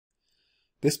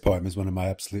This poem is one of my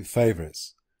absolute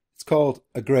favourites. It's called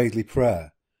A Gradely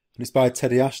Prayer, and it's by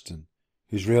Teddy Ashton,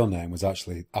 whose real name was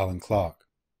actually Alan Clark.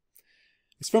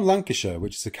 It's from Lancashire,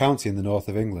 which is a county in the north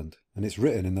of England, and it's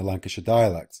written in the Lancashire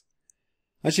dialect.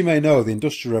 As you may know, the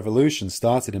Industrial Revolution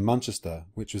started in Manchester,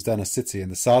 which was then a city in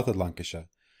the south of Lancashire,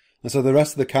 and so the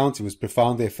rest of the county was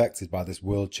profoundly affected by this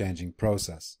world-changing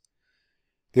process.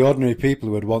 The ordinary people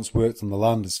who had once worked on the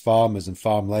land as farmers and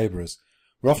farm labourers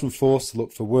were often forced to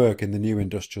look for work in the new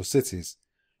industrial cities,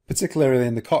 particularly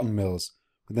in the cotton mills,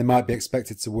 where they might be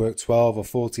expected to work 12 or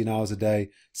 14 hours a day,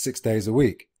 6 days a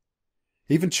week.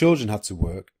 Even children had to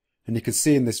work, and you can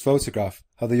see in this photograph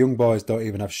how the young boys don't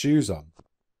even have shoes on.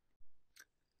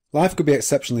 Life could be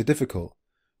exceptionally difficult.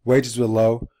 Wages were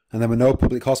low, and there were no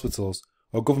public hospitals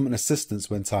or government assistance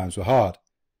when times were hard.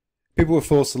 People were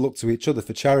forced to look to each other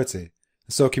for charity,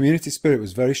 and so community spirit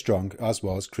was very strong, as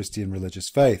was Christian religious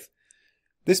faith.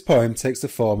 This poem takes the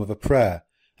form of a prayer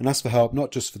and asks for help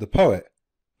not just for the poet,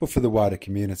 but for the wider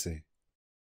community.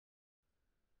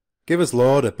 Give us,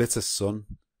 Lord, a bit of sun,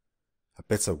 a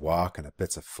bit of work and a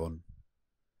bit of fun.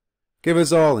 Give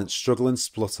us all in struggle and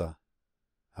splutter,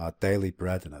 our daily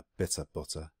bread and a bit of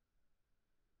butter.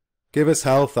 Give us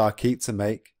health our keep to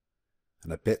make,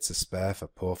 and a bit to spare for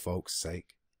poor folks'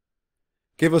 sake.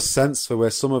 Give us sense for where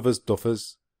some of us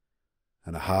duffers,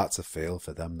 and a heart to feel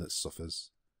for them that suffers.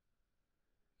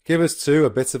 Give us too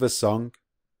a bit of a song,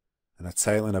 and a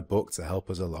tale in a book to help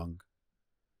us along.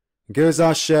 And give us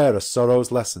our share of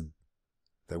sorrow's lesson,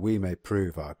 that we may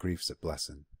prove our grief's a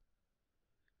blessing.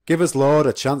 Give us, Lord,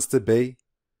 a chance to be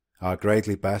our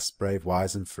gradely best, brave,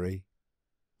 wise and free,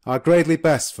 our gradely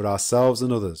best for ourselves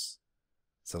and others,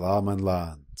 till all men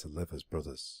learn to live as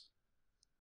brothers.